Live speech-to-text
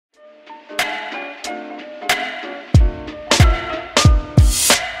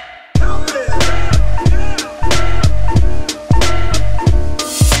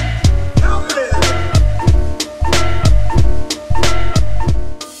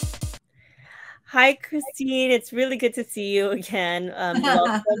Hi, Christine. It's really good to see you again.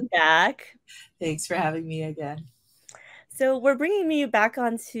 Welcome back. Thanks for having me again. So, we're bringing you back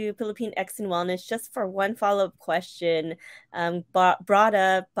onto Philippine X and Wellness just for one follow-up question brought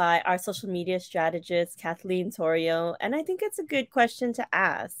up by our social media strategist, Kathleen Torio. And I think it's a good question to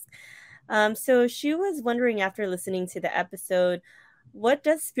ask. So, she was wondering after listening to the episode, what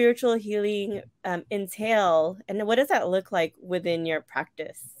does spiritual healing entail, and what does that look like within your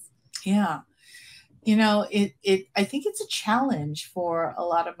practice? Yeah. I think it's a challenge for a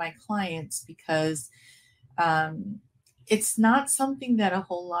lot of my clients because um, it's not something that a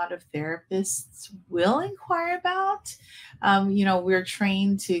whole lot of therapists will inquire about. We're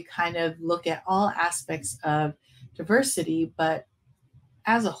trained to kind of look at all aspects of diversity, but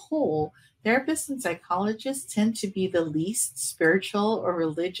as a whole, therapists and psychologists tend to be the least spiritual or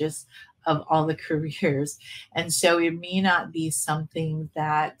religious of all the careers. And so it may not be something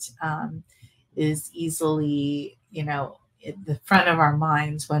that is easily, at the front of our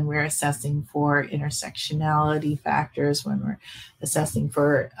minds when we're assessing for intersectionality factors, when we're assessing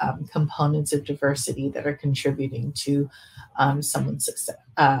for components of diversity that are contributing to someone's success,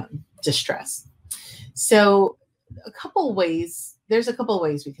 distress. So, there's a couple of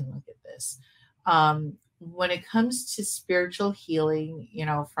ways we can look at this. When it comes to spiritual healing,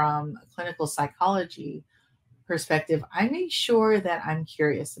 from a clinical psychology perspective, I make sure that I'm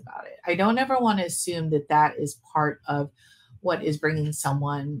curious about it. I don't ever want to assume that that is part of what is bringing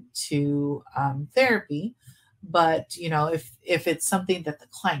someone to therapy. But if it's something that the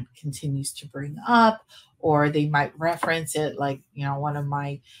client continues to bring up, or they might reference it, like one of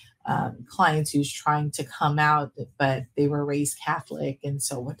my clients who's trying to come out, but they were raised Catholic, and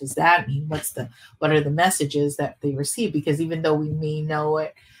so what does that mean? What are the messages that they receive? Because even though we may know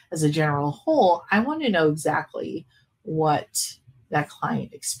it as a general whole, I want to know exactly what that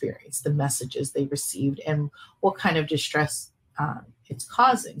client experienced, the messages they received, and what kind of distress it's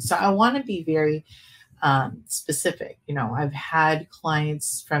causing. So I want to be very specific. I've had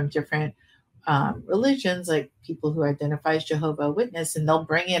clients from different religions, like people who identify as Jehovah Witness, and they'll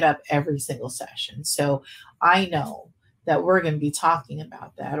bring it up every single session. So I know that we're going to be talking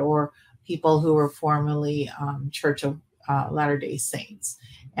about that, or people who were formerly Church of Latter-day Saints,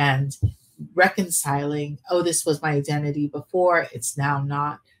 and reconciling, oh, this was my identity before, it's now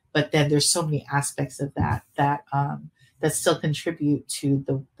not. But then there's so many aspects of that still contribute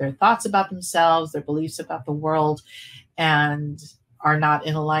to their thoughts about themselves, their beliefs about the world, and are not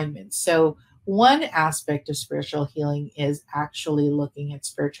in alignment. So one aspect of spiritual healing is actually looking at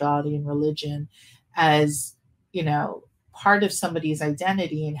spirituality and religion as, part of somebody's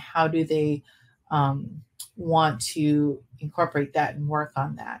identity, and how do they want to incorporate that and work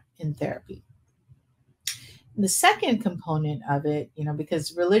on that in therapy. The second component of it,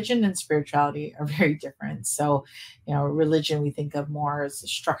 because religion and spirituality are very different. So, religion we think of more as a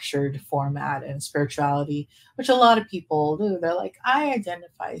structured format, and spirituality, which a lot of people do, they're like, I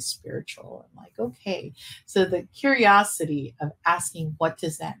identify as spiritual. I'm like, okay. So the curiosity of asking, what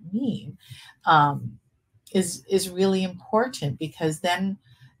does that mean, is really important, because then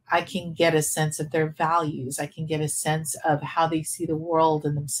I can get a sense of their values. I can get a sense of how they see the world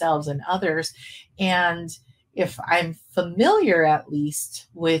and themselves and others. And if I'm familiar at least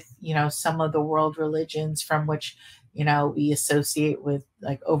with, some of the world religions from which, we associate with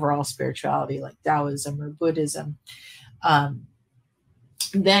like overall spirituality, like Taoism or Buddhism,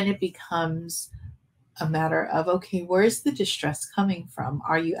 then it becomes a matter of, okay, where's the distress coming from?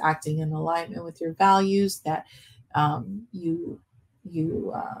 Are you acting in alignment with your values that you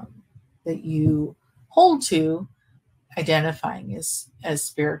that you hold to, identifying as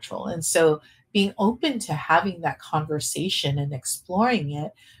spiritual? And so being open to having that conversation and exploring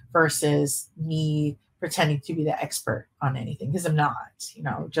it, versus me pretending to be the expert on anything, because I'm not.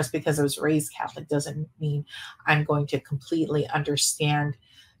 Just because I was raised Catholic doesn't mean I'm going to completely understand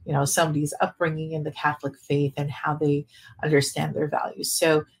somebody's upbringing in the Catholic faith and how they understand their values.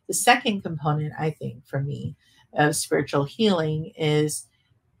 So the second component, I think, for me, of spiritual healing is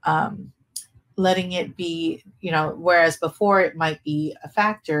letting it be, whereas before it might be a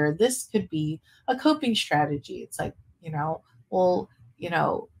factor, this could be a coping strategy. It's like, well,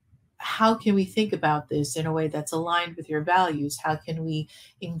 how can we think about this in a way that's aligned with your values? How can we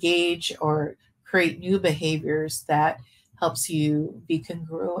engage or create new behaviors that helps you be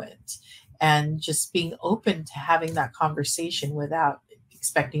congruent? And just being open to having that conversation without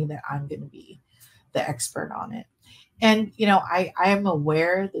expecting that I'm going to be the expert on it. And, I am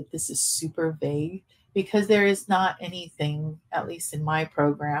aware that this is super vague, because there is not anything, at least in my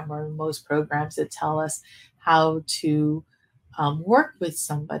program or most programs, that tell us how to work with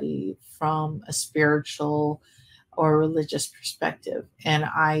somebody from a spiritual or religious perspective. And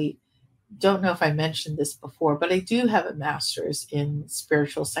I don't know if I mentioned this before, but I do have a master's in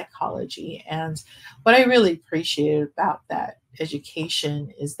spiritual psychology. And what I really appreciated about that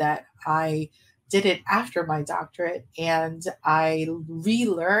education is that I did it after my doctorate and I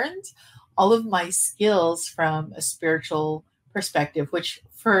relearned all of my skills from a spiritual perspective, which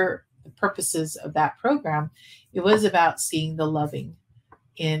for the purposes of that program, it was about seeing the loving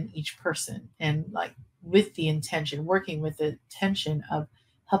in each person and like with the intention, working with the intention of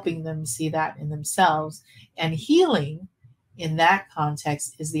helping them see that in themselves. And healing in that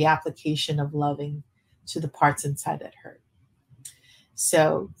context is the application of loving to the parts inside that hurt.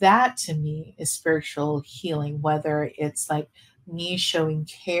 So that to me is spiritual healing, whether it's like me showing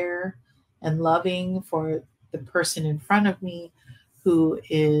care and loving for the person in front of me who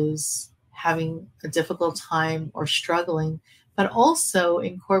is having a difficult time or struggling, but also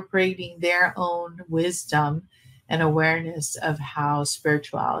incorporating their own wisdom and awareness of how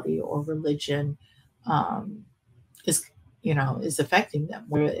spirituality or religion is, is affecting them,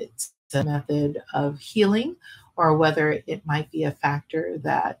 whether it's a method of healing or whether it might be a factor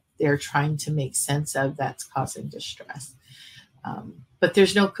that they're trying to make sense of that's causing distress. But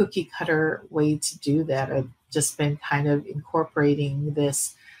there's no cookie cutter way to do that. I've just been kind of incorporating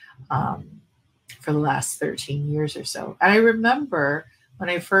this for the last 13 years or so. And I remember when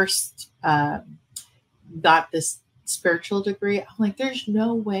I first got this spiritual degree, I'm like, there's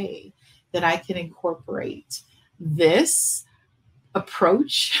no way that I can incorporate this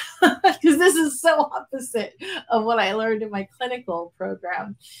approach because this is so opposite of what I learned in my clinical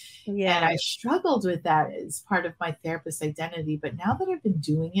program. Yeah. And I struggled with that as part of my therapist identity. But now that I've been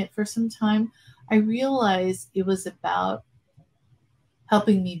doing it for some time, I realized it was about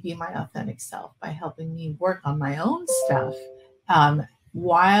helping me be my authentic self by helping me work on my own stuff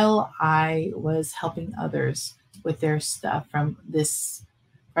while I was helping others with their stuff from this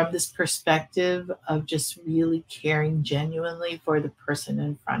perspective of just really caring genuinely for the person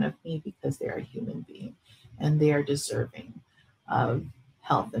in front of me because they're a human being and they are deserving of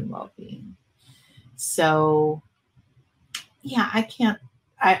health and well-being. So yeah,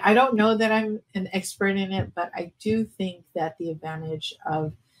 I don't know that I'm an expert in it, but I do think that the advantage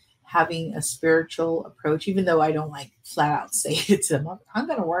of having a spiritual approach, even though I don't like flat out say it to them, I'm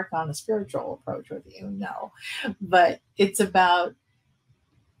going to work on a spiritual approach with you. No, but it's about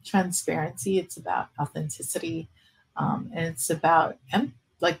transparency. It's about authenticity. And it's about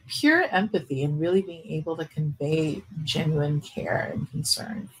like pure empathy and really being able to convey genuine care and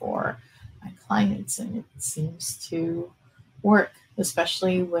concern for my clients. And it seems to work,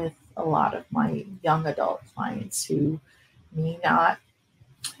 especially with a lot of my young adult clients who may not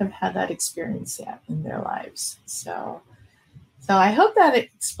have had that experience yet in their lives. So I hope that it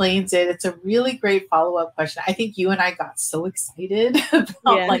explains it. It's a really great follow-up question. I think you and I got so excited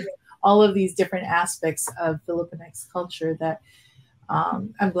about like all of these different aspects of Filipinx culture that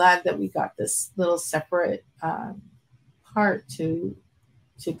I'm glad that we got this little separate part to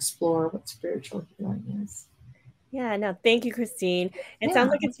explore what spiritual healing is. Yeah, no, thank you, Christine. It sounds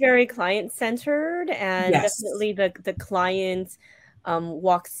like it's very client-centered, and definitely the client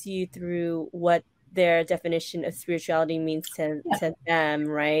walks you through what their definition of spirituality means to them,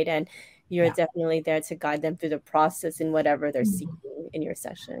 right? And you're definitely there to guide them through the process in whatever they're seeking in your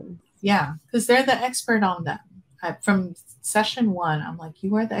session. Yeah, because they're the expert on them. From session one, I'm like,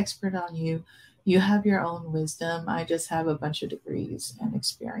 you are the expert on you. You have your own wisdom. I just have a bunch of degrees and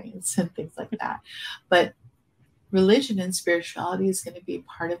experience and things like that. But religion and spirituality is going to be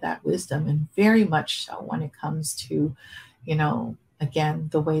part of that wisdom, and very much so when it comes to, again,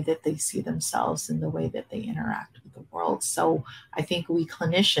 the way that they see themselves and the way that they interact with the world. So I think we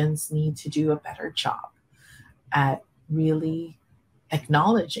clinicians need to do a better job at really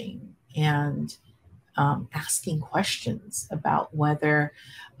acknowledging and asking questions about whether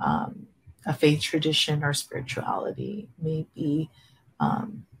a faith tradition or spirituality may be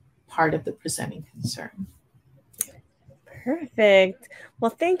part of the presenting concern. Perfect. Well,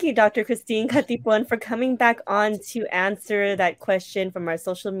 thank you, Dr. Christine Catipon, for coming back on to answer that question from our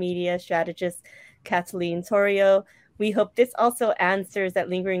social media strategist, Kathleen Torrio. We hope this also answers that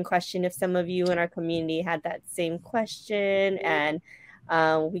lingering question if some of you in our community had that same question, and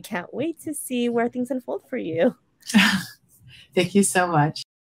we can't wait to see where things unfold for you. Thank you so much.